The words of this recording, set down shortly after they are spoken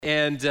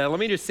And let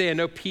me just say, I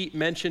know Pete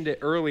mentioned it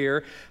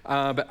earlier,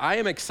 but I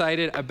am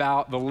excited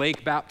about the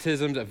Lake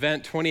Baptisms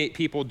event. 28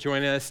 people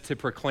join us to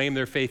proclaim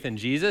their faith in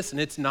Jesus,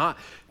 and it's not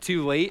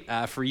too late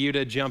for you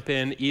to jump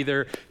in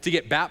either to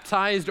get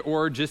baptized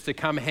or just to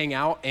come hang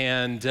out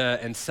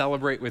and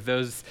celebrate with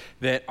those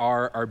that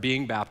are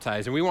being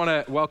baptized. And we want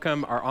to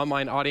welcome our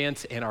online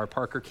audience and our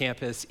Parker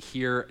campus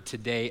here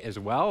today as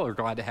well. We're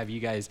glad to have you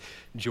guys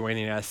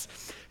joining us.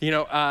 You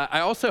know,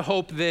 I also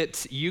hope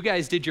that you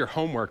guys did your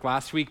homework.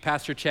 Last week,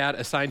 Pastor Chad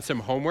assigned some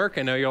homework.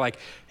 I know you're like,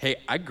 hey,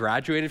 I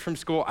graduated from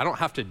school. I don't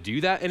have to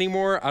do that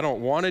anymore. I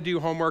don't want to do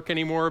homework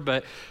anymore.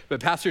 But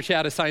Pastor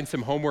Chad assigned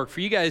some homework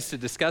for you guys to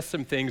discuss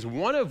some things,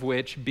 one of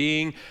which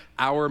being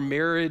our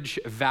marriage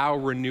vow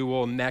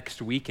renewal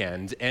next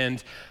weekend.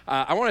 And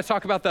I want to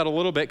talk about that a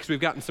little bit because we've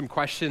gotten some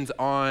questions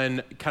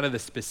on kind of the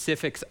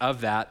specifics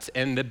of that.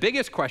 And the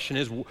biggest question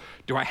is,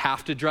 do I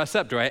have to dress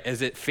up?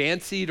 Is it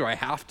fancy? Do I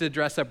have to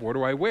dress up? What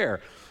do I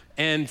wear?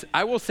 And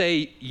I will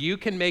say you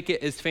can make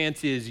it as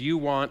fancy as you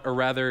want, or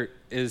rather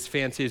as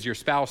fancy as your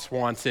spouse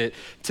wants it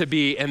to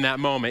be in that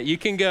moment. You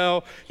can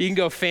go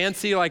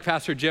fancy like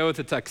Pastor Joe with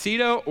a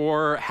tuxedo,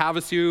 or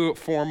Havasu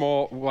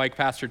formal like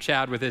Pastor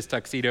Chad with his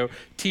tuxedo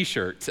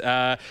t-shirt.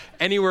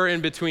 Anywhere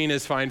in between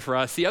is fine for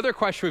us. The other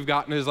question we've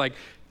gotten is like,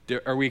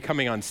 are we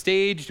coming on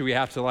stage? Do we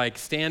have to like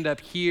stand up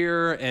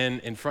here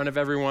and in front of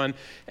everyone?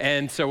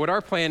 And so what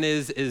our plan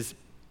is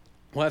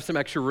we'll have some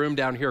extra room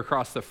down here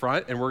across the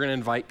front, and we're going to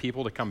invite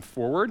people to come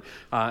forward,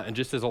 and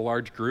just as a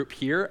large group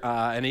here.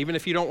 And even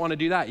if you don't want to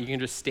do that, you can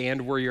just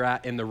stand where you're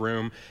at in the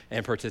room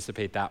and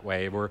participate that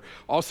way. We're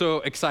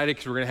also excited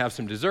because we're going to have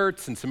some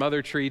desserts and some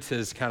other treats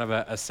as kind of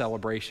a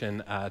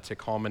celebration to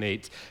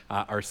culminate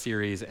our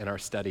series and our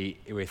study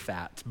with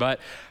that. But,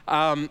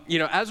 you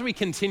know, as we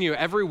continue,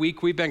 every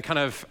week we've been kind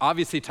of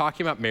obviously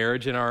talking about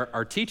marriage, and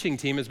our teaching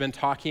team has been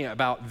talking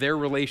about their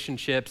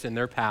relationships and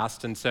their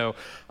past. And so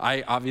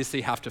I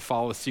obviously have to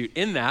follow suit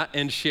in that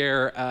and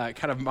share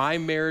kind of my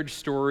marriage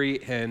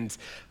story and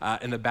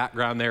in the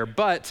background there.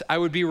 But I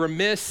would be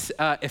remiss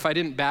if I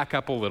didn't back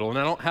up a little. And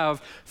I don't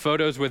have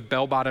photos with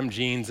bell-bottom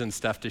jeans and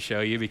stuff to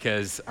show you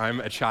because I'm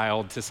a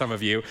child to some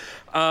of you.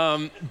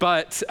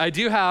 But I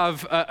do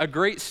have a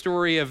great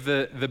story of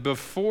the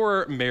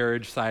before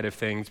marriage side of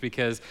things,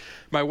 because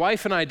my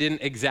wife and I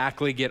didn't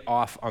exactly get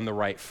off on the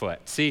right foot.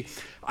 See,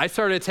 I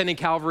started attending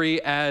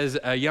Calvary as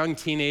a young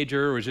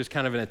teenager, was just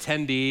kind of an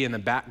attendee in the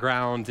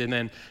background, and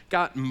then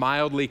got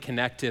mildly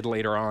connected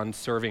later on,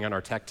 serving on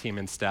our tech team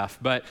and stuff.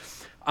 But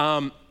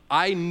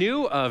I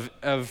knew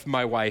of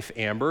my wife,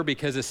 Amber,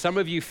 because as some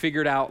of you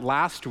figured out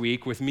last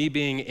week with me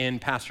being in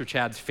Pastor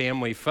Chad's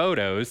family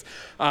photos,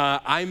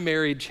 I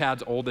married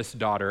Chad's oldest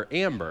daughter,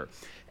 Amber.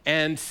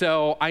 And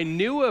so I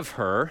knew of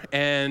her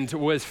and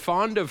was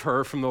fond of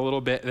her from the little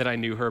bit that I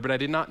knew her, but I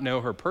did not know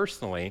her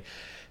personally.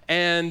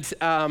 And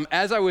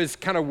as I was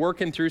kind of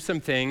working through some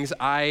things,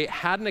 I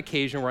had an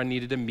occasion where I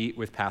needed to meet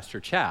with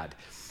Pastor Chad.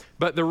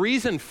 But the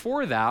reason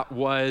for that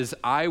was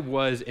I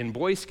was in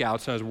Boy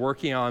Scouts and I was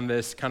working on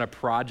this kind of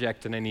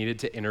project, and I needed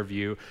to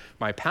interview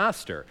my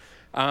pastor.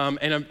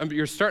 And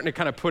you're starting to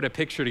kind of put a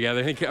picture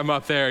together. I think I'm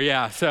up there,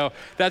 yeah. So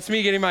that's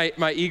me getting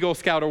my Eagle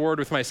Scout award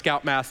with my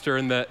Scoutmaster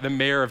and the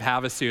mayor of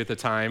Havasu at the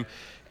time.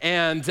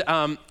 And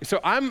so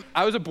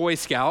I was a Boy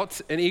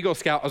Scout, an Eagle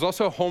Scout. I was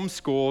also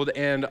homeschooled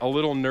and a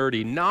little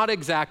nerdy. Not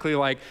exactly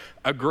like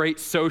a great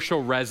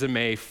social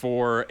resume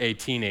for a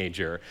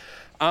teenager.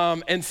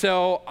 And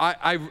so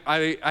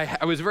I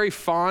was very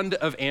fond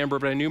of Amber,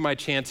 but I knew my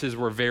chances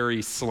were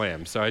very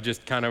slim. So I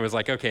just kind of was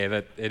like, okay,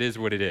 that it is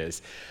what it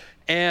is.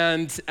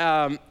 And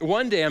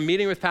one day I'm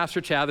meeting with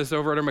Pastor Chad. This is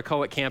over at our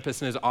McCulloch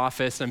campus in his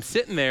office. I'm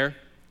sitting there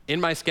in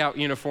my Scout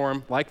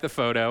uniform, like the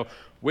photo,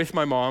 with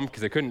my mom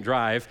because I couldn't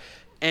drive.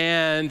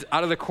 And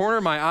out of the corner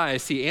of my eye, I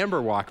see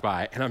Amber walk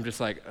by, and I'm just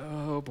like,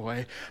 oh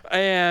boy.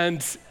 And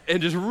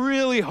just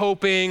really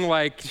hoping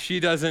like she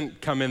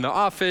doesn't come in the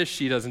office,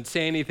 she doesn't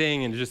say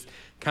anything, and just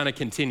kind of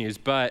continues.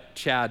 But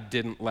Chad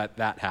didn't let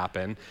that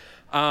happen.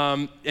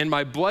 And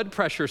my blood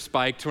pressure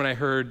spiked when I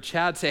heard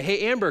Chad say,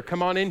 hey, Amber,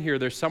 come on in here.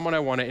 There's someone I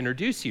want to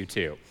introduce you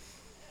to.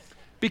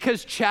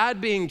 Because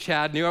Chad, being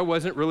Chad, knew I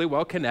wasn't really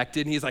well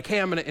connected. And he's like, hey,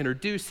 I'm going to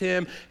introduce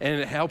him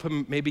and help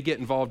him maybe get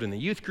involved in the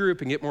youth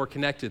group and get more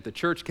connected at the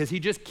church, because he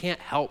just can't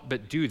help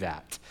but do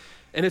that.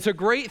 And it's a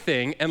great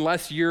thing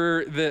unless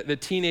you're the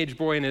teenage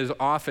boy in his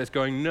office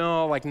going,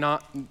 no, like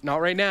not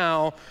right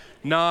now,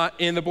 not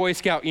in the Boy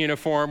Scout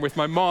uniform with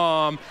my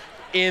mom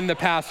in the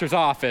pastor's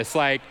office.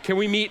 Like, can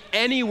we meet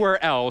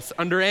anywhere else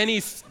under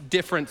any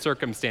different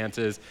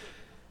circumstances?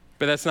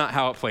 But that's not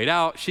how it played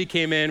out. She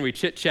came in, we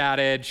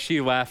chit-chatted,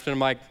 she left, and I'm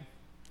like,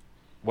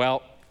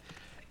 well,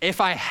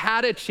 if I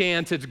had a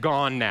chance, it's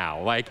gone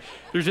now. Like,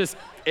 there's just,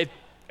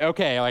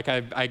 okay, like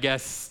I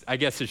guess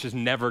it's just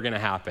never gonna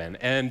happen.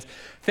 And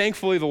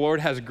thankfully, the Lord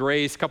has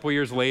grace. A couple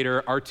years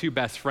later, our two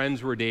best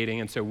friends were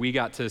dating, and so we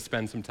got to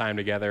spend some time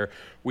together.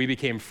 We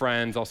became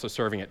friends, also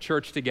serving at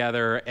church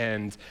together,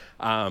 and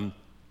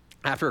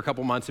after a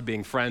couple months of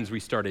being friends, we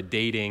started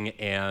dating,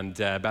 and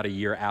about a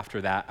year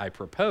after that, I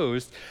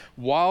proposed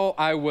while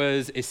I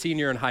was a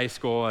senior in high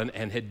school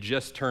and had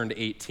just turned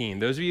 18.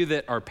 Those of you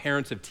that are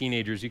parents of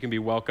teenagers, you can be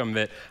welcome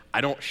that I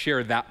don't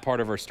share that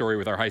part of our story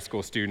with our high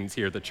school students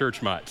here at the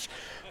church much.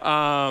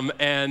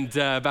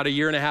 About a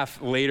year and a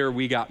half later,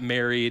 we got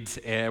married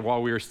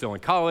while we were still in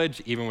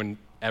college, even when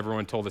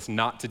everyone told us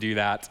not to do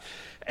that.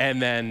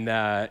 And then,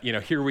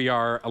 here we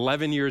are,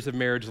 11 years of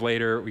marriage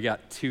later, we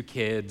got 2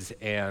 kids,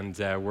 and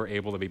we're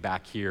able to be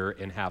back here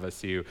in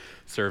Havasu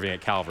serving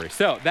at Calvary.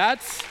 So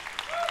that's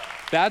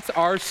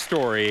our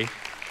story.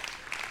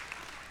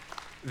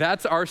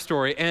 That's our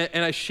story.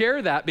 And I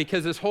share that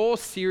because this whole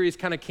series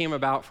kind of came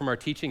about from our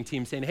teaching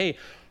team saying, hey,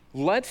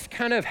 let's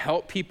kind of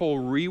help people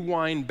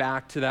rewind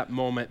back to that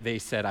moment they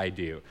said, I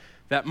do.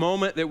 That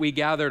moment that we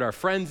gathered our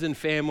friends and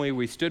family,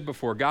 we stood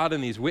before God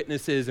and these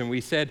witnesses, and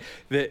we said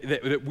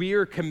that we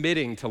are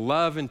committing to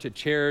love and to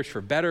cherish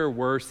for better or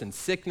worse, in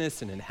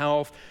sickness and in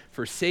health,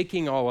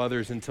 forsaking all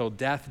others until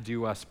death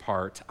do us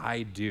part.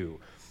 I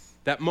do.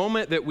 That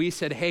moment that we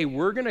said, hey,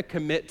 we're going to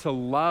commit to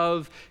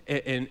love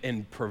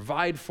and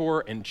provide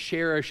for and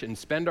cherish and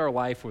spend our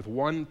life with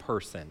one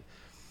person.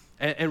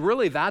 And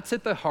really, that's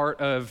at the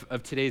heart of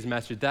today's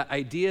message, that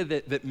idea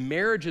that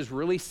marriage is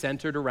really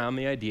centered around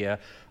the idea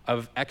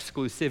of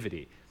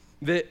exclusivity.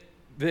 That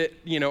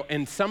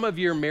in some of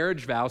your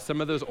marriage vows,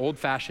 some of those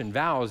old-fashioned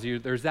vows,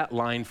 there's that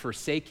line,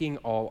 forsaking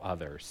all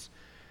others.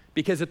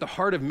 Because at the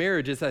heart of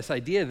marriage is this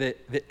idea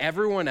that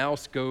everyone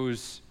else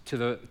goes to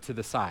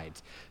the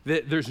sides.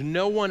 That there's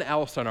no one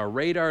else on our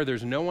radar,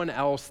 there's no one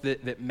else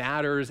that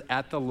matters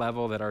at the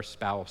level that our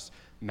spouse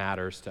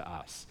matters to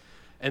us.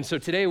 And so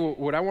today,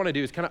 what I want to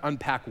do is kind of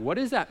unpack, what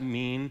does that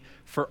mean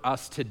for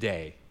us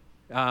today?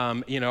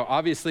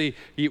 Obviously,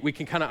 we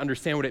can kind of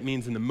understand what it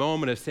means in the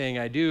moment of saying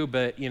I do,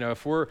 but,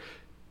 if we're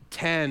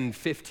 10,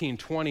 15,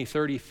 20,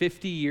 30,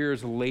 50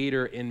 years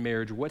later in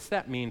marriage, what's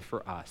that mean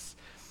for us?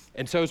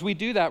 And so as we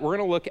do that, we're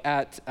going to look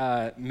at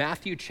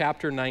Matthew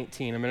chapter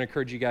 19. I'm going to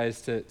encourage you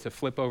guys to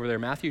flip over there.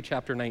 Matthew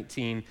chapter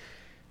 19,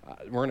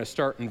 we're going to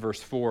start in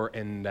verse 4,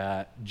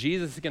 and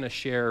Jesus is going to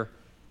share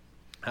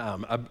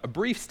a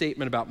brief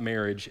statement about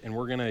marriage, and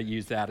we're going to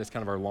use that as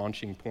kind of our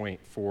launching point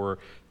for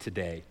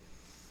today.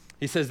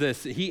 He says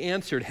this, he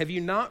answered, have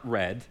you not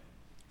read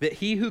that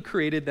he who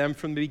created them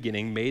from the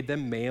beginning made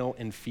them male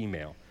and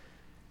female,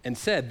 and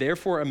said,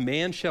 therefore a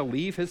man shall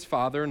leave his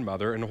father and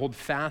mother and hold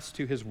fast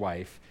to his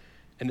wife,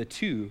 and the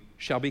two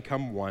shall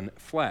become one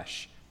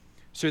flesh.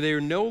 So they are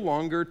no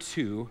longer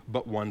two,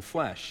 but one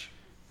flesh.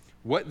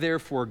 What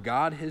therefore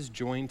God has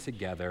joined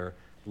together,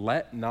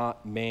 let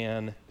not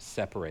man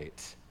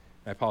separate.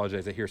 I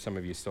apologize, I hear some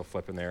of you still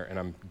flipping there, and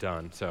I'm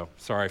done, so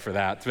sorry for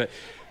that. But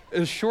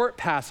a short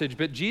passage,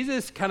 but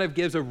Jesus kind of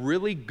gives a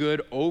really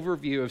good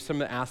overview of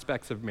some of the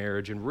aspects of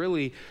marriage, and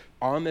really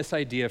on this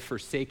idea of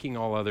forsaking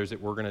all others that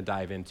we're going to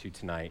dive into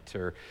tonight,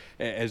 or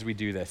as we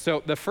do this.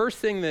 So the first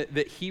thing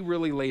that he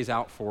really lays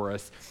out for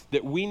us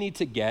that we need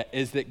to get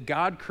is that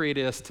God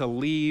created us to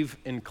leave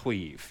and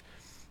cleave.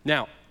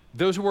 Now,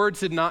 those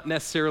words did not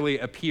necessarily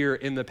appear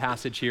in the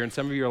passage here, and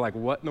some of you are like,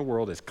 what in the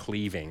world is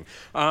cleaving?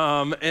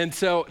 And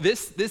so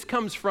this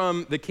comes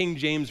from the King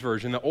James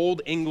Version, the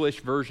Old English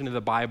version of the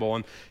Bible,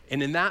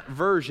 and in that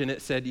version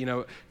it said,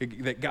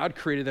 that God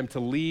created them to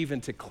leave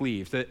and to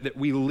cleave, that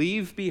we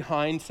leave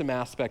behind some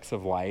aspects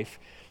of life,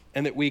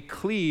 and that we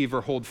cleave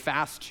or hold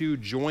fast to,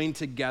 join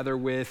together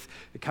with,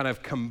 kind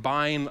of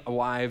combine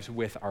lives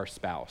with our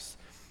spouse.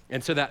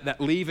 And so that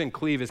leave and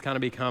cleave has kind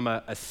of become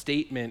a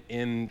statement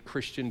in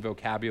Christian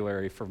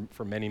vocabulary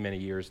for many, many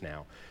years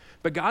now.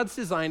 But God's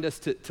designed us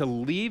to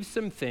leave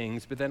some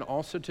things, but then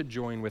also to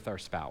join with our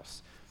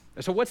spouse.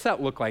 So what's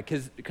that look like?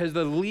 Because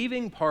the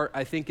leaving part,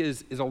 I think,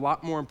 is a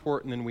lot more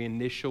important than we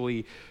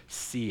initially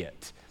see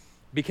it.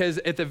 Because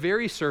at the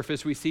very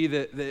surface, we see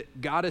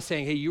that God is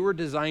saying, hey, you were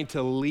designed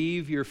to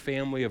leave your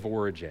family of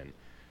origin.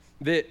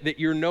 That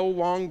you're no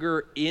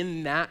longer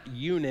in that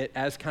unit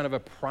as kind of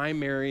a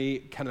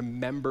primary kind of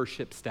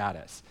membership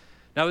status.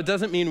 Now, it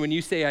doesn't mean when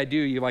you say I do,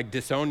 you like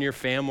disown your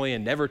family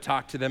and never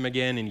talk to them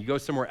again and you go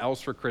somewhere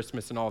else for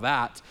Christmas and all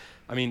that.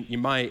 I mean, you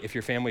might if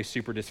your family's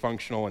super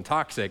dysfunctional and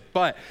toxic,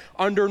 but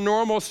under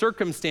normal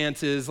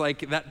circumstances,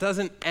 like that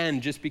doesn't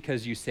end just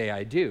because you say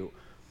I do.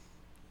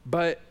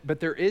 But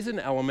there is an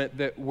element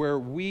that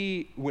when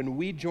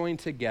we join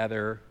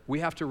together, we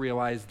have to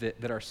realize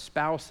that our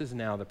spouse is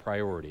now the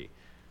priority.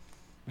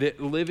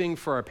 That living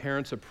for our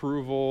parents'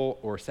 approval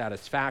or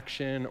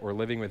satisfaction or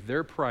living with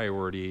their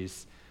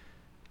priorities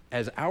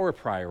as our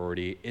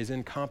priority is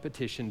in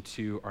competition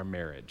to our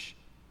marriage.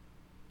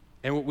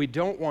 And what we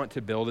don't want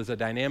to build is a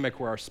dynamic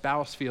where our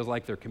spouse feels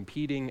like they're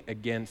competing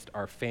against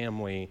our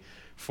family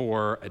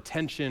for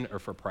attention or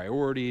for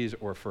priorities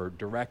or for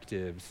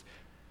directives.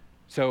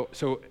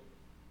 So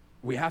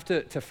we have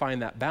to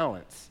find that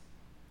balance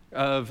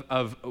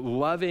of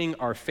loving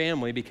our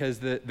family, because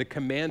the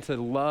command to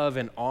love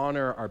and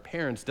honor our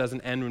parents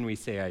doesn't end when we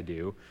say I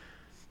do.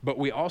 But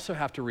we also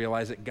have to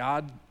realize that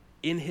God,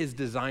 in his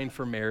design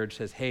for marriage,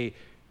 says, hey,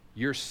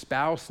 your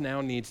spouse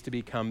now needs to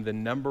become the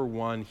number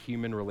one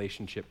human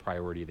relationship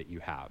priority that you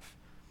have.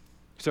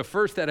 So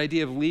first, that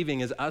idea of leaving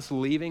is us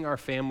leaving our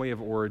family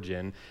of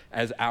origin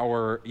as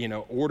our,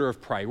 order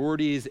of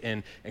priorities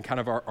and kind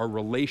of our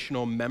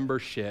relational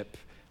membership,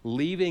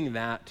 leaving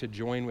that to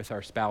join with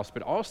our spouse,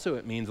 but also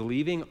it means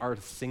leaving our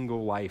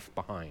single life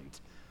behind.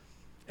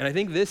 And I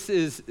think this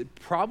is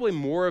probably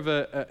more of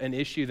an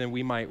issue than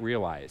we might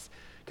realize.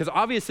 Because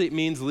obviously it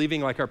means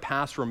leaving like our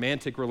past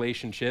romantic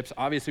relationships.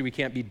 Obviously we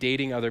can't be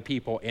dating other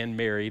people and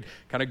married,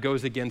 kind of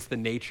goes against the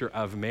nature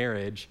of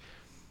marriage.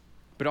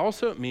 But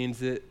also it means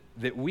that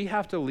we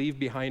have to leave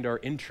behind our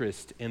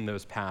interest in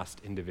those past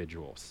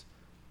individuals.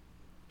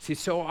 See,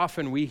 so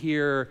often we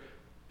hear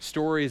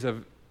stories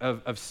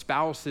of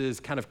spouses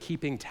kind of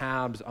keeping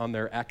tabs on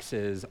their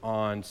exes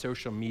on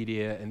social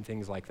media and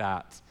things like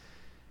that.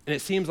 And it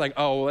seems like,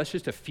 oh, well, that's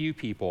just a few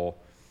people.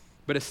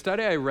 But a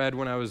study I read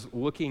when I was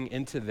looking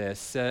into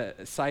this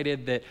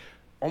cited that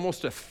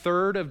almost a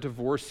third of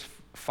divorce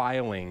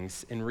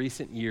filings in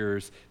recent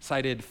years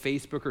cited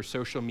Facebook or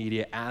social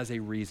media as a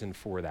reason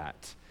for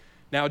that.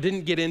 Now, it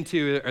didn't get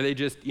into, are they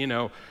just,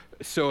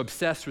 so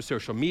obsessed with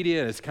social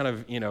media and it's kind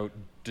of,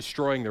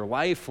 destroying their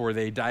life, or are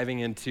they diving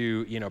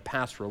into,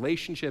 past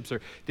relationships, or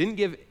didn't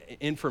give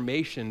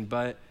information,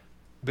 but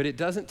it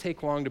doesn't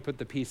take long to put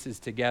the pieces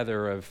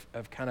together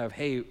of kind of,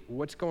 hey,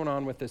 what's going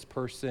on with this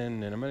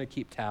person, and I'm going to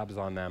keep tabs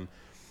on them.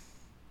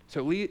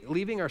 So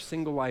leaving our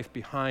single life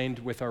behind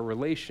with our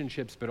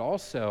relationships, but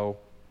also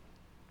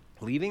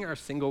leaving our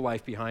single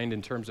life behind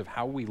in terms of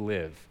how we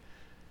live.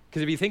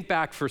 Because if you think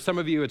back, for some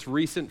of you, it's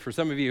recent. For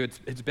some of you,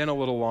 it's been a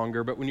little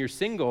longer. But when you're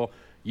single,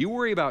 you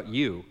worry about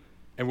you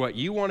and what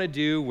you want to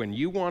do when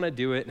you want to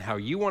do it and how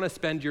you want to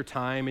spend your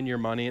time and your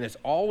money. And it's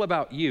all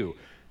about you.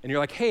 And you're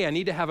like, hey, I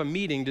need to have a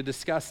meeting to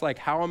discuss like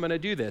how I'm going to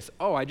do this.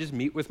 Oh, I just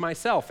meet with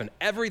myself and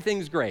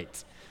everything's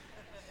great.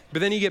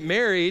 But then you get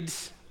married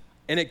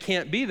and it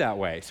can't be that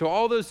way. So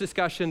all those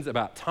discussions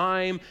about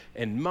time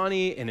and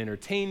money and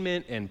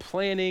entertainment and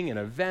planning and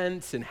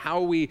events and how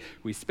we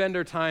spend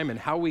our time and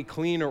how we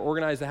clean or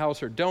organize the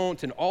house or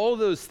don't, and all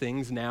those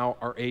things now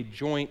are a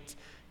joint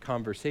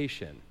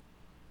conversation.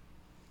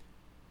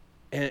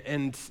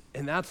 And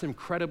that's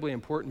incredibly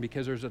important,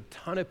 because there's a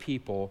ton of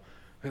people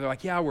who they're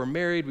like, yeah, we're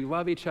married, we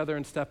love each other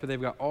and stuff, but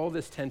they've got all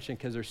this tension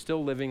because they're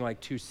still living like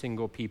two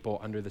single people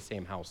under the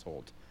same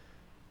household.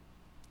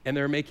 And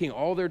they're making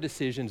all their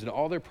decisions and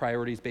all their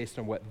priorities based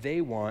on what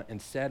they want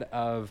instead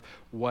of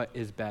what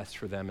is best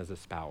for them as a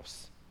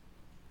spouse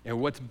and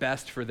what's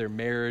best for their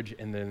marriage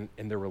and then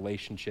in their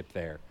relationship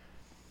there.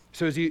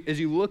 So as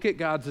you look at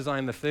God's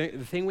design, the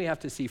thing we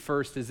have to see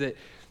first is that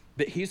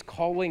he's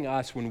calling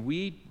us, when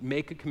we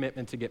make a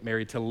commitment to get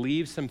married, to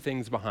leave some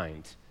things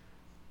behind.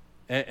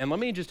 And let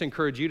me just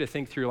encourage you to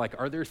think through, like,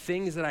 are there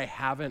things that I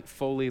haven't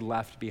fully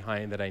left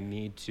behind that I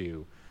need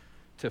to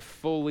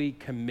fully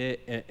commit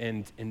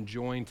and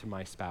join to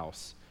my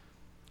spouse?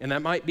 And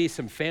that might be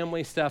some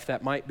family stuff,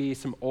 that might be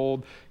some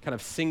old kind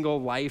of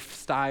single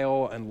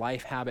lifestyle and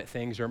life habit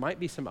things, or it might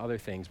be some other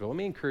things. But let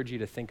me encourage you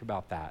to think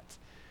about that,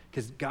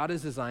 because God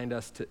has designed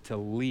us to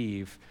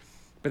leave.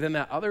 But then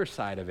that other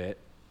side of it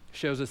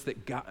shows us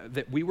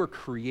that we were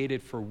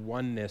created for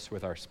oneness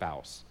with our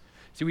spouse.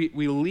 See,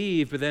 we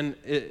leave, but then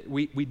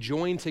we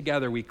join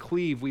together, we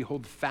cleave, we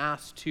hold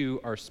fast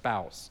to our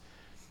spouse.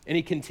 And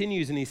he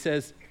continues and he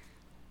says,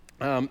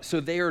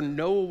 so they are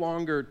no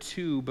longer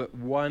two, but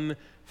one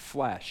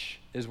flesh,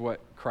 is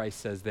what Christ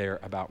says there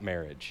about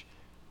marriage.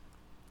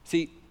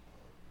 See,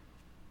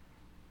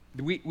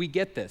 we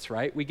get this,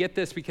 right? We get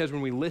this because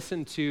when we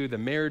listen to the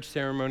marriage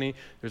ceremony,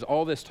 there's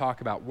all this talk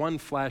about one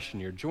flesh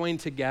and you're joined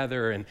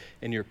together and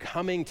you're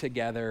coming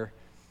together.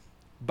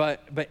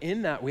 But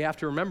in that, we have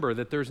to remember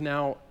that there's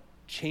now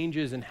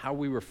changes in how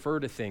we refer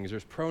to things.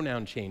 There's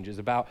pronoun changes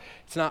about,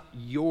 it's not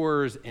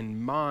yours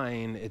and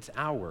mine, it's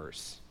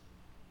ours.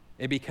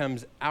 It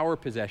becomes our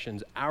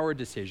possessions, our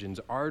decisions,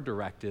 our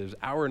directives,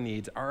 our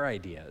needs, our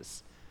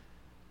ideas.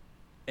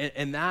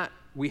 And that,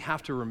 we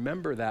have to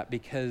remember that,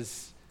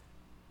 because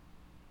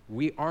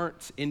we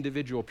aren't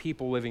individual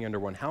people living under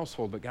one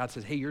household, but God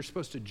says, hey, you're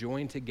supposed to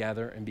join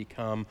together and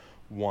become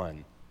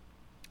one.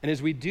 And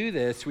as we do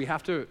this, we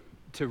have to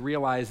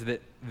realize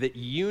that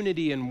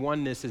unity and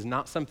oneness is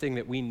not something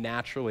that we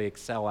naturally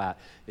excel at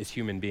as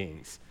human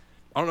beings.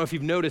 I don't know if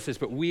you've noticed this,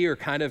 but we are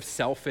kind of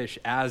selfish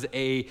as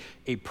a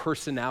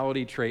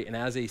personality trait and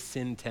as a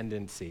sin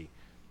tendency.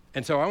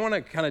 And so I want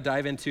to kind of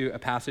dive into a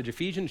passage.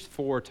 Ephesians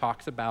 4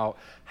 talks about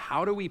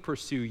how do we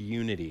pursue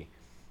unity.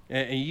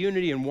 And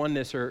unity and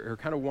oneness are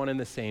kind of one and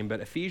the same, but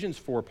Ephesians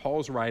 4,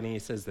 Paul's writing, he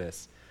says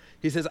this.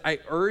 He says, I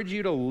urge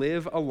you to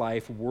live a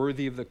life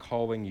worthy of the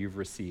calling you've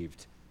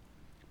received.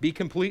 Be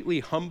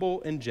completely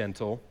humble and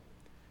gentle.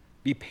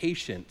 Be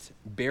patient,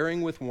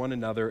 bearing with one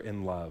another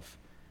in love.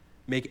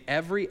 Make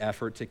every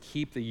effort to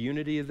keep the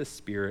unity of the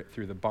Spirit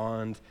through the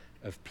bond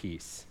of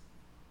peace.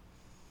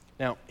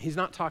 Now, he's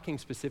not talking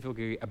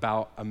specifically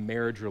about a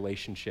marriage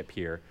relationship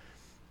here.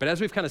 But as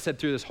we've kind of said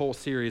through this whole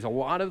series, a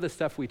lot of the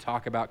stuff we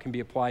talk about can be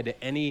applied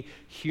to any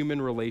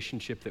human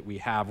relationship that we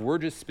have. We're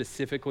just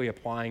specifically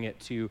applying it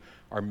to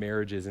our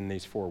marriages in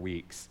these 4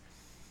 weeks.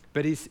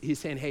 But he's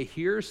saying, hey,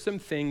 here's some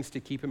things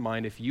to keep in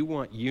mind if you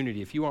want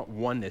unity, if you want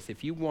oneness,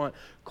 if you want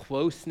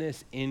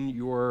closeness in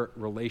your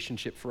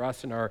relationship. For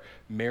us in our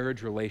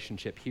marriage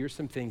relationship, here's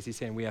some things he's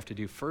saying we have to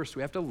do. First,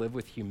 we have to live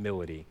with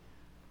humility.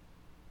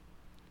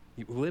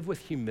 You live with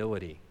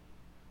humility.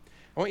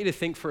 I want you to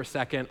think for a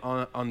second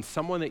on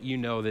someone that you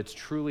know that's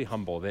truly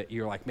humble, that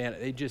you're like, man,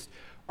 they just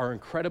are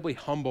incredibly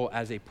humble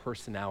as a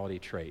personality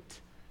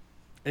trait.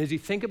 And as you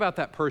think about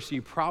that person,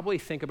 you probably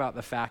think about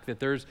the fact that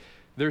there's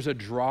a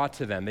draw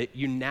to them, that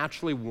you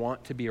naturally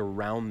want to be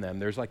around them.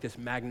 There's like this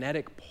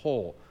magnetic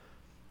pull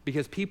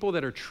because people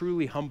that are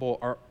truly humble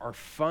are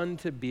fun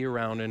to be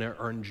around and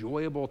are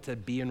enjoyable to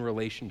be in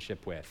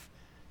relationship with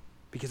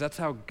because that's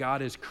how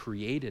God has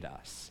created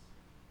us.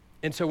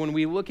 And so when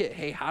we look at,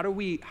 hey, how do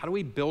we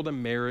build a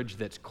marriage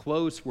that's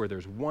close, where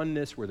there's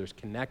oneness, where there's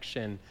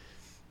connection,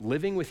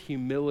 living with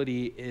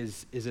humility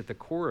is at the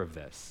core of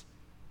this.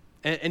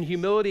 And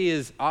humility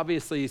is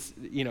obviously,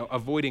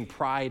 avoiding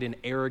pride and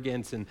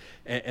arrogance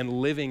and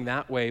living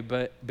that way,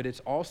 but it's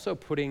also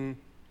putting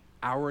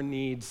our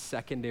needs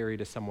secondary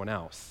to someone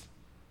else.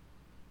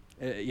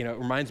 It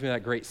reminds me of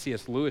that great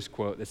C.S. Lewis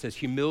quote that says,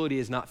 humility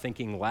is not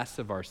thinking less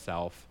of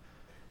ourself,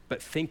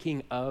 but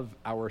thinking of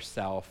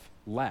ourself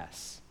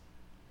less.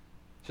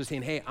 So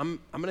saying, hey, I'm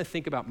going to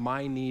think about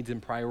my needs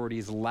and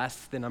priorities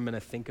less than I'm going to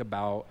think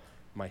about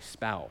my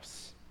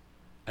spouse.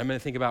 I'm going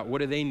to think about what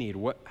do they need?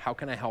 How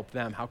can I help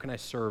them? How can I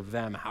serve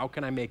them? How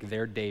can I make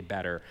their day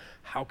better?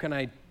 How can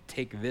I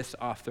take this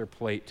off their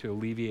plate to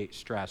alleviate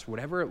stress?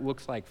 Whatever it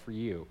looks like for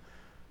you.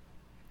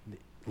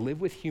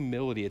 Live with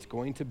humility. It's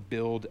going to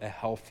build a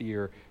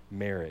healthier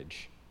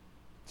marriage.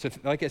 So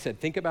like I said,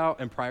 think about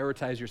and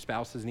prioritize your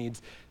spouse's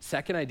needs.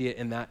 Second idea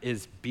in that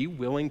is be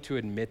willing to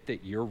admit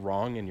that you're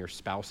wrong and your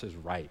spouse is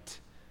right.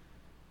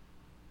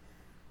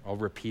 I'll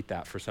repeat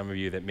that for some of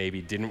you that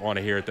maybe didn't want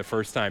to hear it the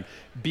first time.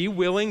 Be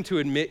willing to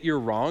admit you're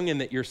wrong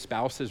and that your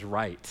spouse is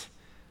right.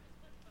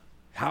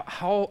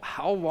 How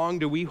long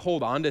do we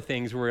hold on to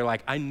things where we're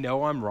like, I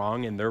know I'm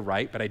wrong and they're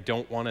right, but I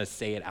don't want to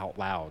say it out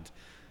loud?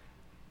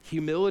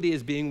 Humility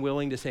is being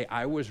willing to say,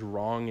 I was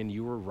wrong and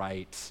you were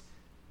right.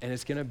 And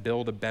it's going to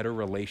build a better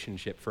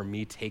relationship for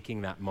me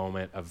taking that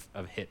moment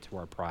of hit to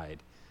our pride.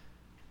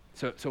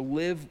 So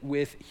live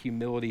with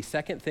humility.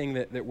 Second thing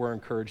that we're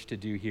encouraged to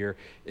do here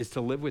is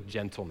to live with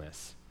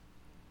gentleness.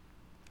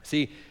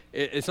 See,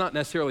 it's not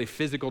necessarily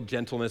physical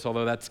gentleness,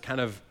 although that's kind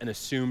of an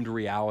assumed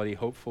reality,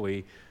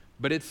 hopefully,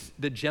 but it's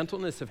the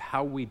gentleness of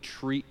how we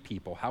treat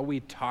people, how we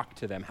talk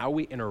to them, how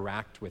we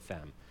interact with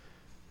them.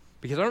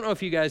 Because I don't know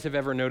if you guys have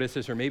ever noticed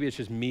this, or maybe it's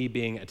just me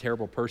being a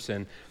terrible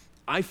person.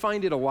 I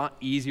find it a lot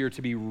easier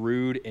to be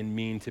rude and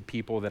mean to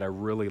people that I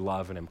really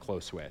love and am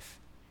close with.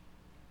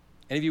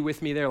 Any of you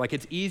with me there? Like,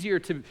 it's easier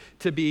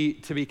to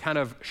be kind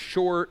of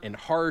short and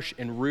harsh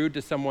and rude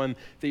to someone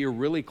that you're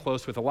really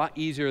close with, a lot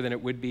easier than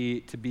it would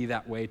be to be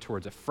that way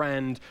towards a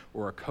friend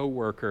or a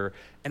coworker.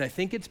 And I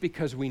think it's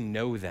because we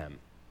know them.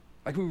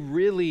 Like, we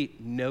really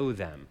know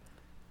them.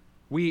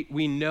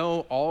 We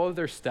know all of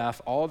their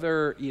stuff, all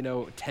their,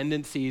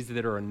 tendencies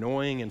that are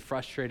annoying and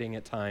frustrating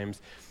at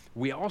times.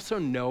 We also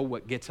know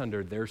what gets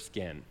under their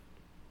skin,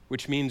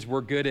 which means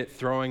we're good at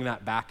throwing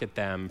that back at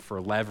them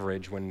for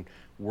leverage when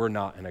we're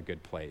not in a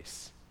good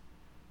place.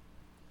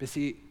 But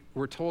see,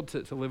 we're told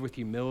to live with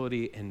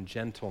humility and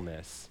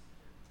gentleness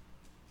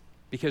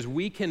because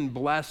we can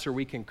bless or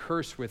we can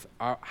curse with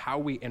how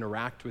we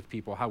interact with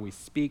people, how we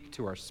speak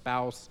to our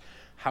spouse,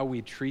 how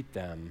we treat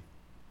them.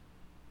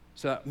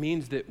 So that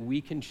means that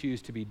we can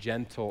choose to be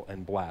gentle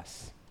and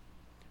bless.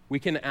 We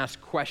can ask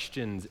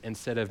questions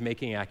instead of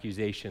making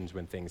accusations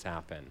when things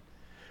happen.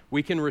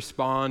 We can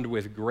respond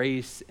with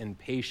grace and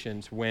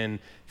patience when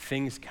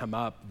things come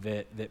up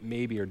that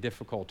maybe are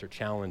difficult or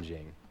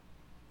challenging.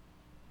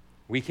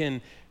 We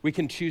can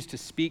choose to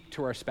speak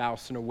to our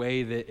spouse in a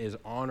way that is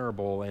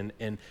honorable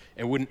and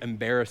wouldn't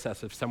embarrass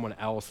us if someone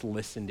else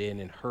listened in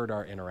and heard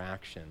our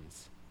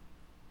interactions.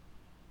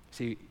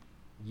 See,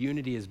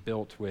 unity is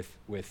built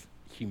with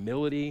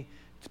humility,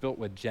 it's built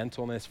with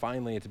gentleness,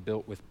 finally it's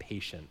built with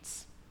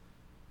patience.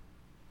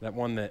 That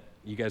one that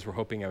you guys were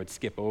hoping I would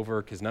skip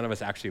over because none of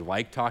us actually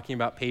like talking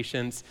about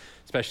patience,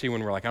 especially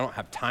when we're like, I don't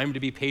have time to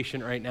be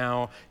patient right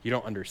now. You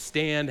don't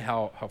understand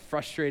how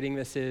frustrating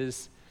this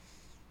is.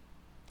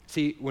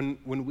 See, when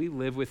we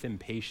live with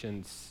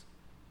impatience,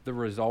 the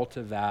result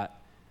of that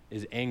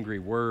is angry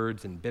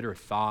words and bitter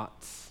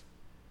thoughts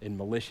and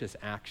malicious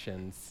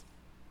actions.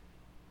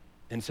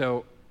 And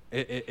so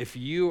if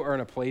you are in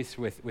a place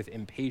with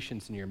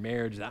impatience in your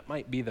marriage, that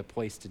might be the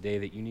place today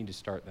that you need to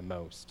start the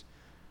most.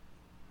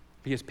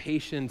 Because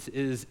patience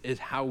is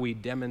how we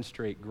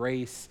demonstrate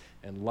grace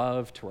and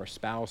love to our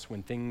spouse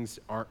when things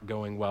aren't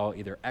going well,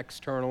 either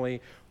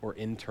externally or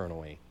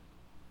internally.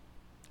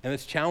 And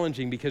it's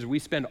challenging because we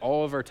spend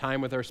all of our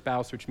time with our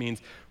spouse, which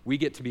means we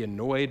get to be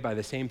annoyed by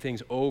the same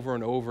things over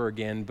and over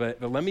again.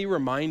 But let me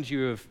remind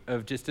you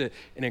of just an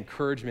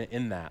encouragement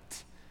in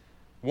that.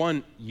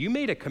 One, you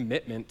made a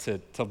commitment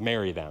to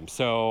marry them.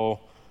 So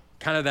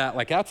kind of that,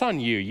 like, that's on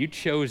you. You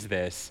chose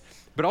this.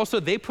 But also,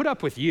 they put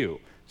up with you.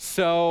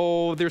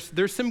 So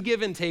there's some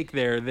give and take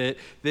there that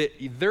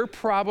they're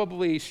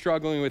probably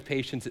struggling with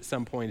patience at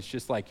some points,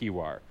 just like you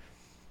are.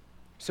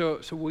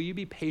 So will you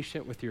be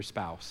patient with your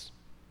spouse?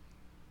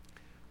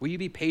 Will you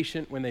be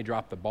patient when they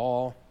drop the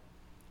ball,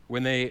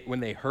 when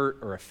they hurt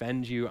or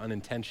offend you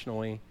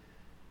unintentionally?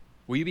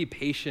 Will you be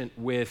patient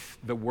with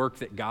the work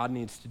that God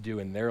needs to do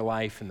in their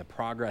life and the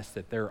progress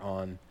that they're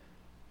on?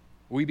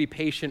 Will you be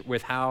patient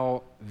with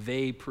how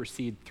they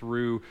proceed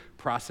through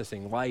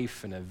processing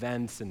life and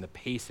events and the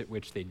pace at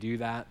which they do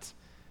that?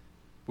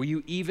 Will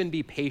you even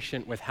be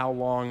patient with how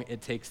long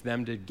it takes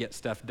them to get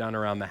stuff done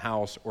around the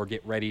house or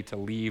get ready to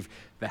leave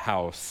the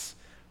house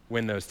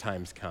when those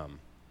times come?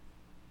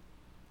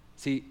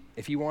 See,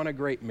 if you want a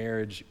great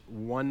marriage,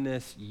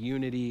 oneness,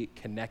 unity,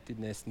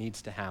 connectedness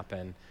needs to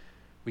happen.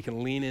 We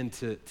can lean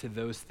into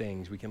those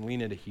things. We can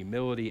lean into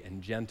humility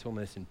and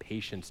gentleness and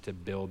patience to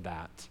build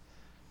that.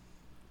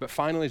 But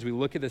finally, as we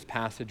look at this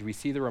passage, we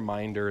see the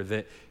reminder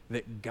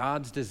that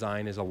God's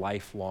design is a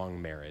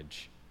lifelong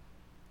marriage.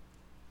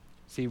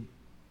 See,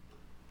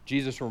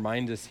 Jesus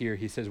reminds us here,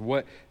 he says,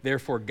 what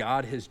therefore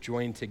God has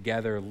joined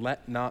together,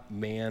 let not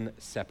man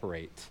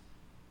separate.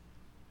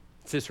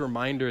 It's this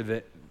reminder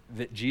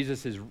that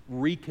Jesus is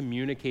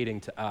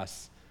recommunicating to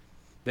us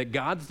that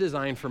God's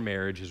design for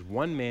marriage is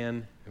one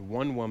man and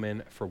one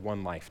woman for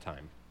one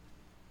lifetime.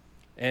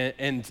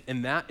 And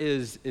that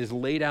is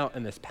laid out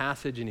in this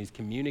passage, and he's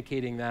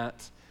communicating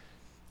that.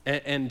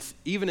 And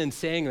even in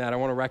saying that, I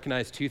want to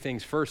recognize two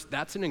things. First,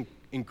 that's an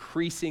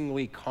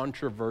increasingly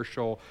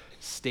controversial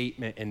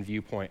statement and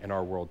viewpoint in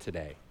our world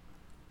today.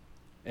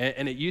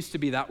 And it used to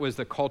be that was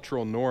the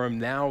cultural norm.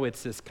 Now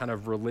it's this kind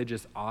of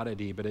religious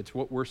oddity, but it's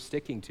what we're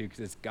sticking to because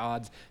it's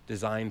God's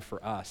design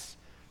for us.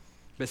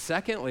 But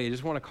secondly, I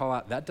just want to call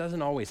out, that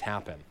doesn't always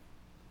happen.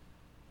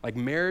 Like,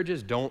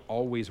 marriages don't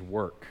always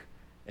work.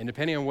 And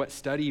depending on what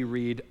study you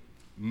read,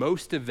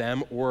 most of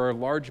them or a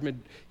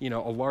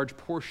large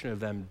portion of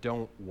them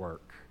don't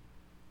work.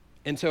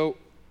 And so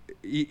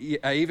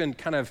I even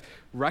kind of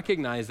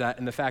recognize that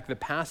in the fact the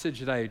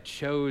passage that I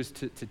chose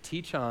to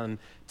teach on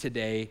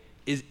today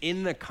is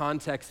in the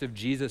context of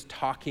Jesus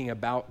talking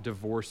about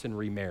divorce and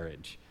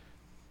remarriage.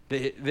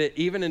 That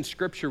even in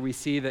Scripture we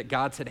see that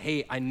God said,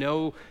 hey, I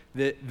know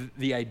that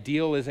the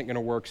ideal isn't going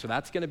to work, so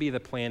that's going to be the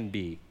plan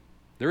B.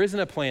 There isn't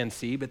a plan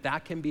C, but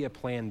that can be a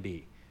plan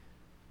B.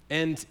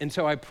 And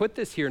so I put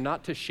this here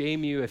not to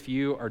shame you if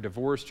you are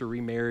divorced or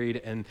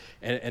remarried and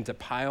to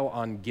pile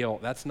on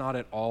guilt. That's not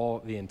at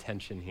all the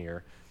intention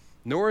here.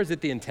 Nor is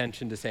it the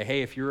intention to say,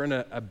 hey, if you're in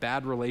a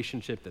bad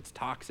relationship that's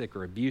toxic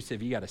or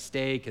abusive, you got to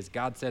stay because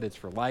God said it's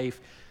for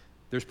life.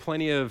 There's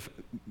plenty of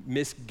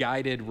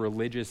misguided,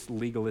 religious,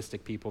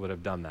 legalistic people that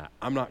have done that.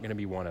 I'm not going to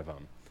be one of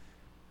them.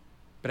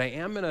 But I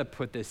am going to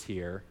put this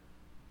here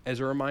as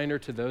a reminder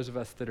to those of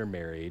us that are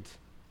married,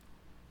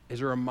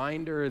 is a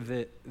reminder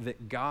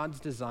that God's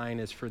design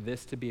is for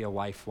this to be a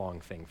lifelong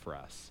thing for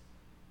us.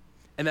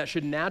 And that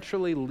should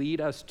naturally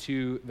lead us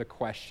to the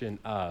question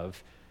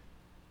of,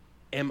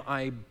 am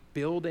I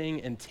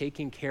building and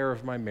taking care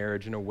of my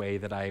marriage in a way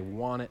that I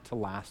want it to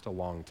last a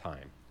long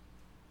time?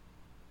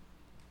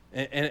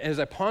 And as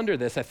I ponder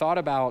this, I thought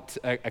about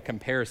a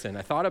comparison.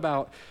 I thought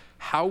about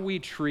how we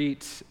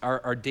treat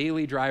our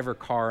daily driver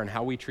car and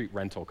how we treat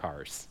rental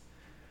cars.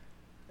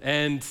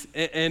 And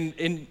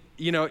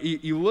you know,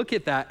 you look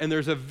at that, and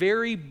there's a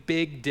very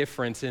big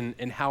difference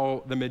in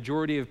how the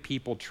majority of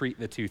people treat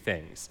the two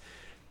things.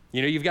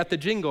 You know, you've got the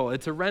jingle,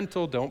 it's a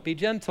rental, don't be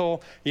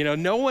gentle. You know,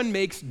 no one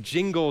makes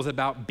jingles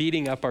about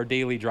beating up our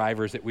daily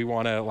drivers that we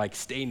want to like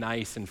stay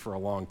nice and for a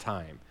long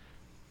time.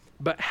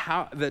 But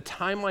how the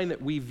timeline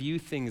that we view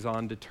things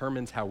on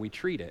determines how we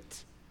treat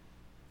it.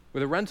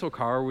 With a rental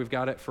car, we've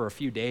got it for a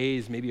few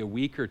days, maybe a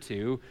week or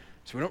two,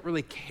 so we don't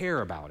really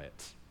care about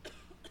it.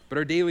 But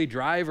our daily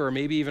driver, or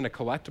maybe even a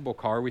collectible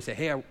car, we say,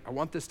 hey, I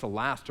want this to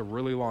last a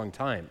really long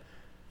time.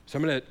 So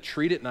I'm going to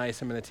treat it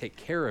nice, I'm going to take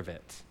care of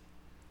it.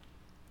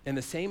 And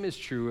the same is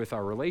true with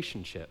our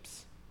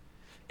relationships.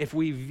 If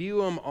we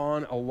view them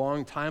on a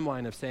long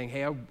timeline of saying,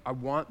 hey, I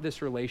want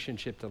this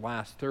relationship to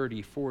last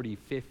 30, 40,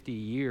 50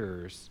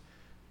 years,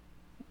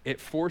 it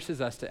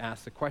forces us to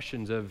ask the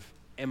questions of,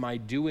 am I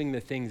doing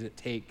the things it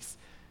takes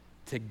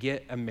to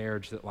get a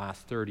marriage that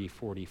lasts 30,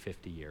 40,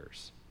 50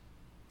 years?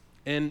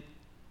 And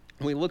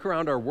when we look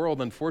around our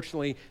world,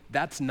 unfortunately,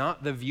 that's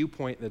not the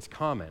viewpoint that's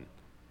common.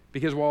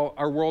 Because while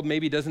our world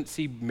maybe doesn't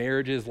see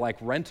marriages like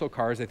rental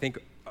cars, I think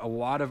a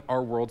lot of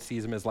our world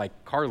sees them as like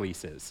car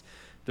leases.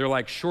 They're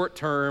like short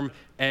term,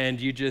 and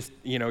you just,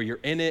 you're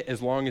in it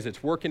as long as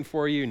it's working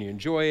for you and you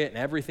enjoy it and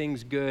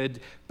everything's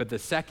good. But the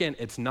second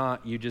it's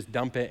not, you just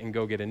dump it and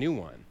go get a new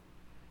one.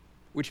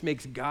 Which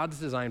makes God's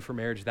design for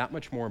marriage that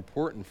much more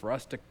important for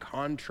us to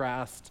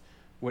contrast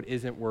what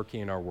isn't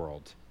working in our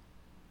world.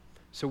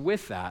 So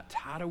with that,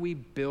 how do we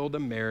build a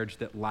marriage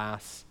that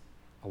lasts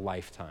a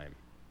lifetime?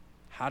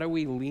 How do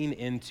we lean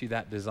into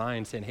that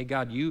design saying, hey,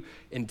 God, you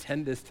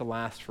intend this to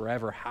last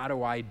forever. How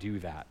do I do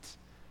that?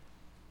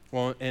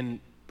 Well, in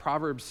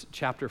Proverbs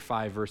chapter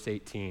 5, verse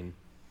 18,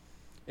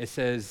 it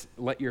says,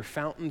 let your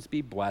fountains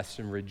be blessed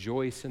and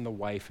rejoice in the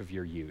wife of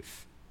your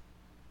youth.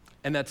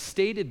 And that's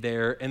stated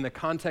there in the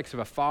context of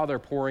a father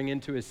pouring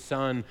into his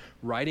son,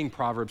 writing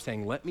Proverbs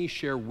saying, let me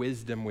share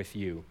wisdom with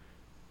you.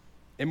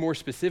 And more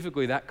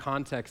specifically, that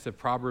context of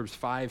Proverbs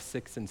 5,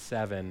 6, and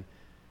 7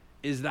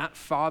 is that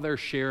father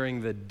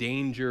sharing the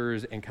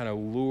dangers and kind of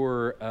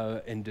lure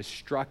and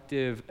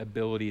destructive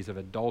abilities of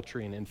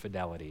adultery and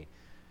infidelity.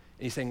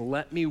 And he's saying,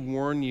 let me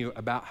warn you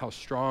about how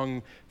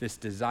strong this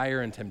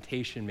desire and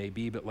temptation may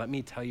be, but let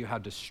me tell you how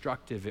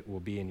destructive it will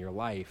be in your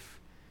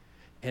life.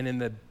 And in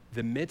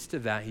the midst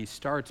of that, he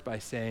starts by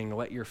saying,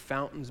 let your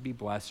fountains be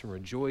blessed and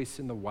rejoice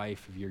in the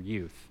wife of your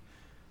youth.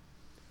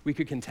 We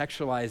could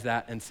contextualize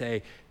that and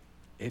say,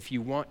 if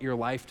you want your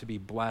life to be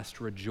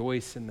blessed,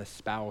 rejoice in the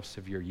spouse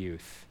of your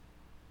youth.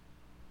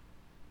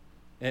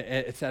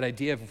 It's that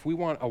idea of if we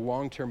want a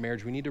long-term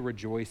marriage, we need to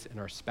rejoice in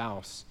our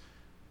spouse.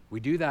 We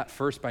do that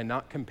first by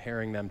not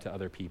comparing them to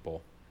other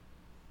people.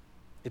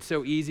 It's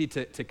so easy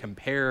to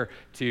compare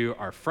to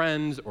our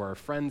friends or our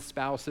friends'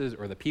 spouses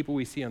or the people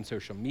we see on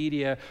social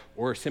media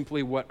or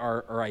simply what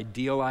our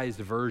idealized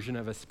version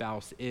of a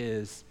spouse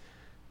is.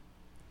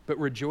 But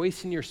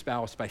rejoice in your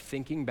spouse by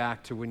thinking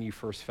back to when you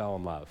first fell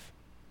in love.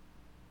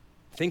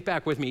 Think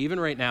back with me, even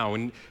right now,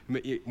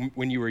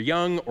 when you were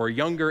young or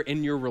younger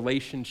in your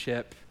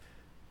relationship.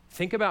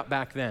 Think about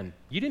back then.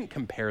 You didn't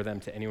compare them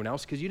to anyone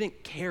else because you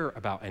didn't care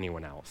about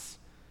anyone else.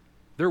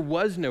 There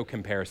was no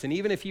comparison.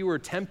 Even if you were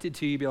tempted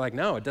to, you'd be like,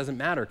 no, it doesn't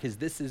matter because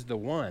this is the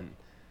one.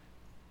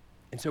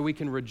 And so we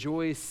can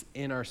rejoice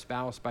in our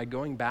spouse by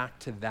going back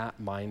to that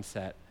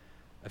mindset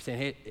of saying,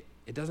 hey,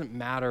 it doesn't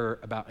matter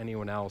about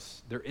anyone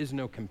else. There is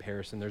no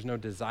comparison. There's no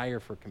desire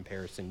for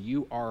comparison.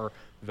 You are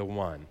the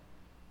one.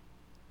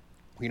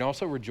 We can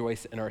also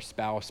rejoice in our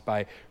spouse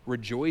by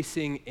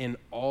rejoicing in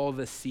all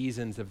the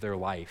seasons of their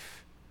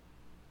life.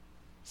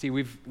 See,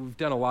 we've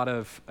done a lot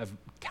of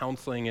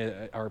counseling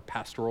at our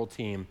pastoral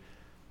team,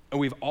 and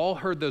we've all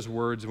heard those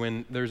words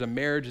when there's a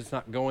marriage that's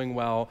not going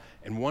well,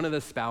 and one of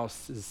the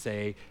spouses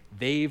say,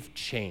 they've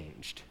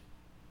changed.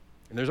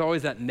 And there's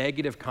always that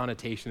negative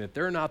connotation that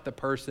they're not the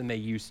person they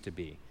used to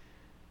be.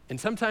 And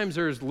sometimes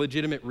there's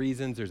legitimate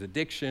reasons, there's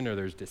addiction, or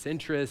there's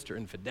disinterest, or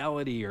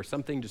infidelity, or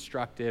something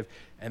destructive,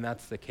 and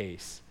that's the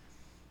case.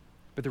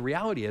 But the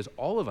reality is,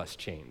 all of us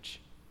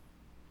change.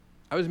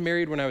 I was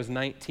married when I was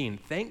 19.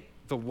 Thank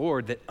the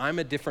Lord that I'm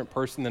a different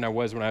person than I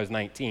was when I was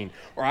 19,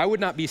 or I would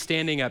not be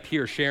standing up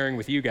here sharing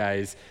with you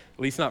guys,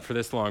 at least not for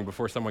this long,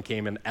 before someone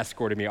came and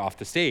escorted me off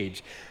the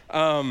stage.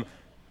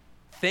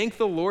 Thank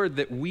the Lord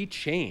that we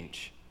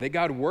change, that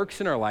God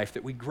works in our life,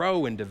 that we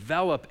grow and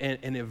develop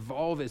and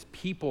evolve as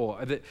people.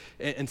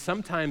 And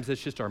sometimes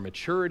it's just our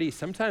maturity.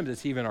 Sometimes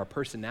it's even our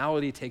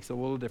personality takes a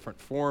little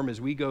different form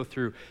as we go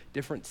through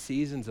different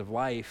seasons of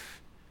life.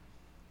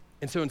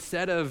 And so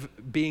instead of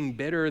being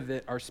bitter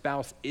that our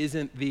spouse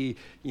isn't the,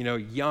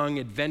 young,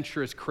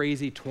 adventurous,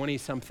 crazy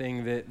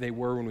 20-something that they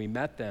were when we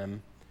met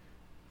them,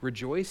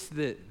 rejoice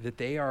that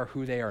they are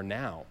who they are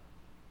now.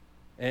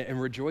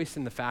 And rejoice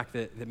in the fact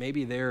that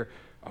maybe they're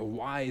a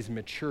wise,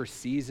 mature,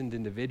 seasoned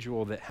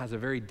individual that has a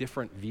very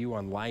different view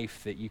on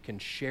life that you can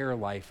share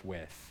life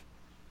with.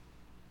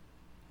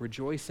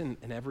 Rejoice in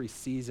every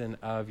season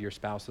of your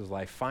spouse's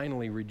life.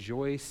 Finally,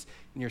 rejoice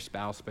in your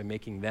spouse by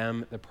making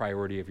them the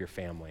priority of your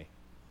family.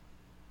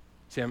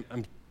 See,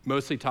 I'm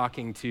mostly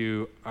talking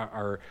to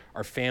our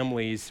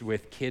families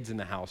with kids in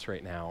the house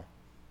right now.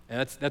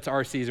 And that's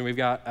our season. We've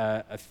got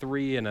a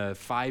 3 and a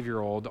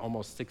 5-year-old,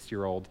 almost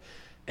 6-year-old.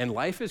 And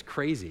life is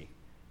crazy.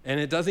 And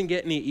it doesn't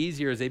get any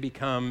easier as they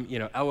become,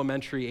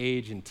 elementary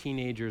age and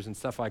teenagers and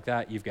stuff like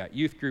that. You've got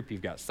youth group,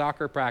 you've got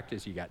soccer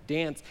practice, you got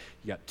dance,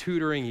 you got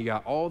tutoring, you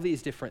got all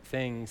these different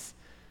things.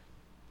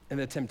 And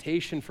the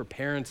temptation for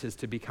parents is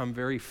to become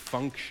very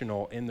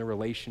functional in the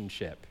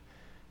relationship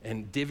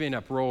and divvying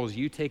up roles.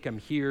 You take them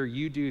here,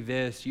 you do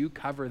this, you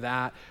cover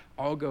that,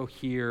 I'll go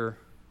here.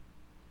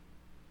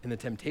 And the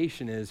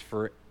temptation is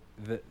for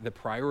the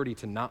priority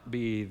to not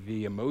be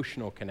the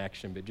emotional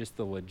connection, but just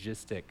the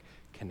logistic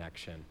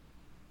connection.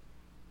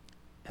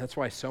 That's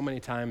why so many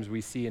times we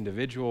see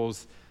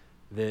individuals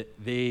that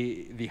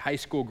the high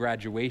school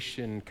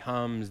graduation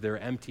comes, they're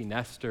empty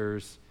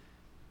nesters,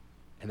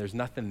 and there's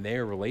nothing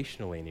there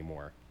relationally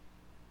anymore.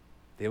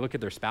 They look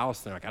at their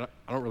spouse and they're like,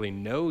 I don't really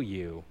know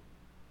you.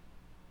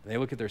 And they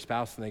look at their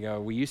spouse and they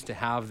go, we used to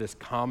have this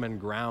common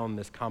ground,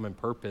 this common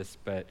purpose,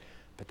 but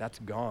that's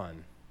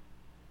gone.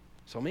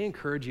 So let me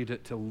encourage you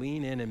to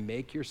lean in and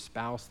make your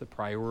spouse the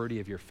priority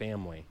of your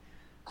family.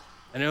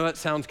 I know that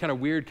sounds kind of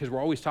weird because we're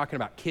always talking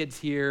about kids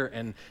here,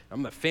 and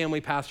I'm a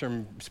family pastor.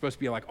 I'm supposed to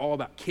be like all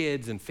about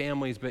kids and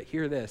families, but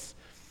hear this.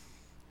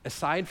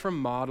 Aside from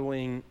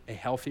modeling a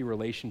healthy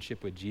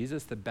relationship with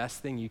Jesus, the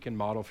best thing you can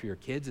model for your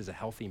kids is a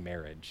healthy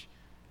marriage.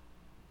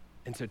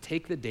 And so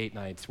take the date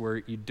nights where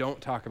you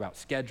don't talk about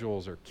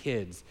schedules or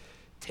kids.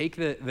 Take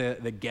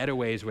the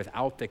getaways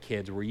without the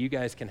kids where you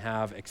guys can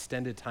have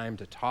extended time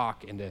to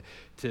talk and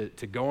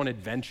to go on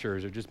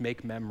adventures or just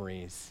make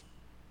memories.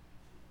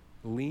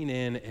 Lean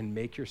in and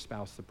make your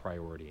spouse the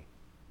priority.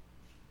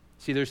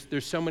 See,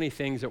 there's so many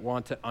things that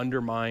want to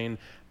undermine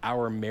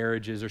our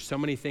marriages. There's so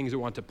many things that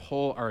want to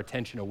pull our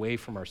attention away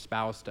from our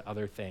spouse to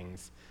other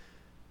things.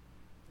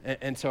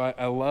 And so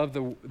I love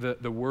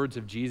the words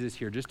of Jesus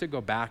here, just to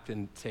go back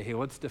and say, hey,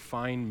 let's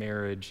define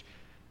marriage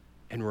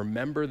and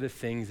remember the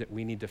things that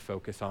we need to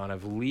focus on,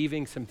 of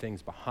leaving some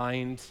things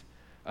behind,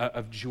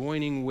 of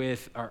joining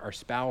with our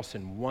spouse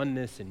in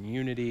oneness and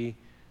unity,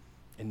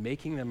 and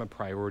making them a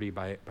priority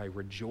by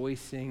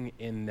rejoicing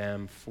in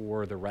them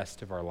for the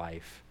rest of our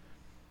life.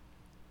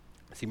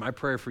 See, my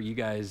prayer for you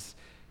guys,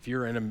 if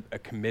you're in a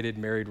committed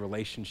married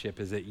relationship,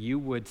 is that you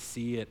would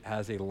see it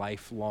as a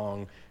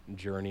lifelong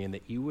journey and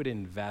that you would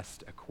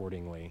invest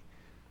accordingly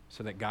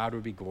so that God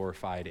would be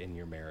glorified in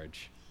your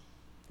marriage.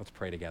 Let's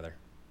pray together.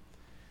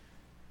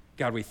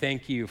 God, we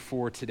thank you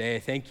for today.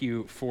 Thank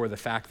you for the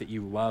fact that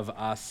you love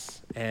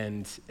us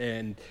and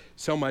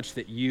so much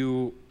that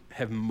you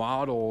have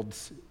modeled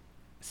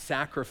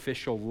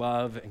sacrificial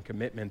love and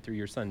commitment through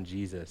your son,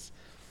 Jesus.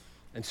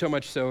 And so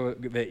much so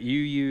that you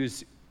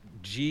use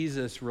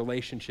Jesus'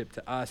 relationship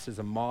to us as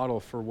a model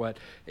for what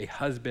a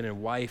husband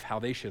and wife, how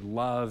they should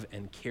love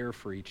and care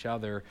for each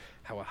other,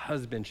 how a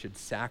husband should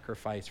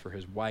sacrifice for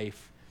his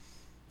wife.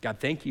 God,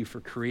 thank you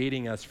for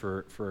creating us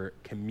for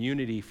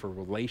community, for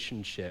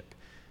relationship.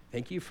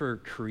 Thank you for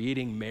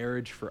creating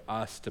marriage for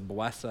us, to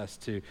bless us,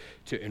 to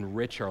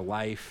enrich our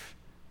life.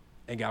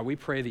 And God, we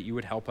pray that you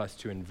would help us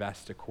to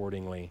invest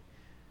accordingly.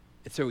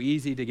 It's so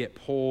easy to get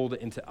pulled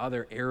into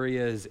other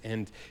areas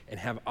and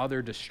have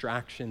other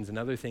distractions and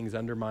other things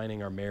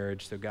undermining our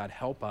marriage. So God,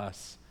 help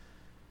us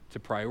to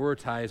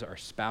prioritize our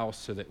spouse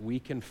so that we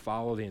can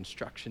follow the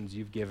instructions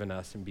you've given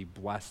us and be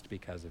blessed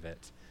because of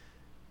it.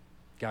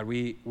 God,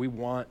 we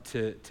want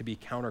to be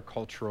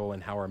countercultural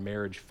in how our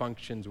marriage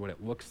functions, what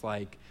it looks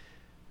like,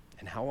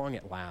 and how long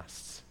it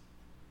lasts.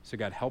 So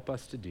God, help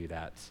us to do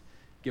that.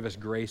 Give us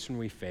grace when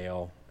we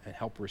fail and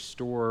help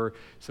restore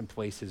some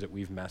places that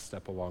we've messed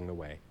up along the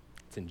way.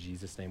 It's in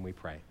Jesus' name we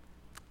pray.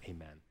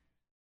 Amen.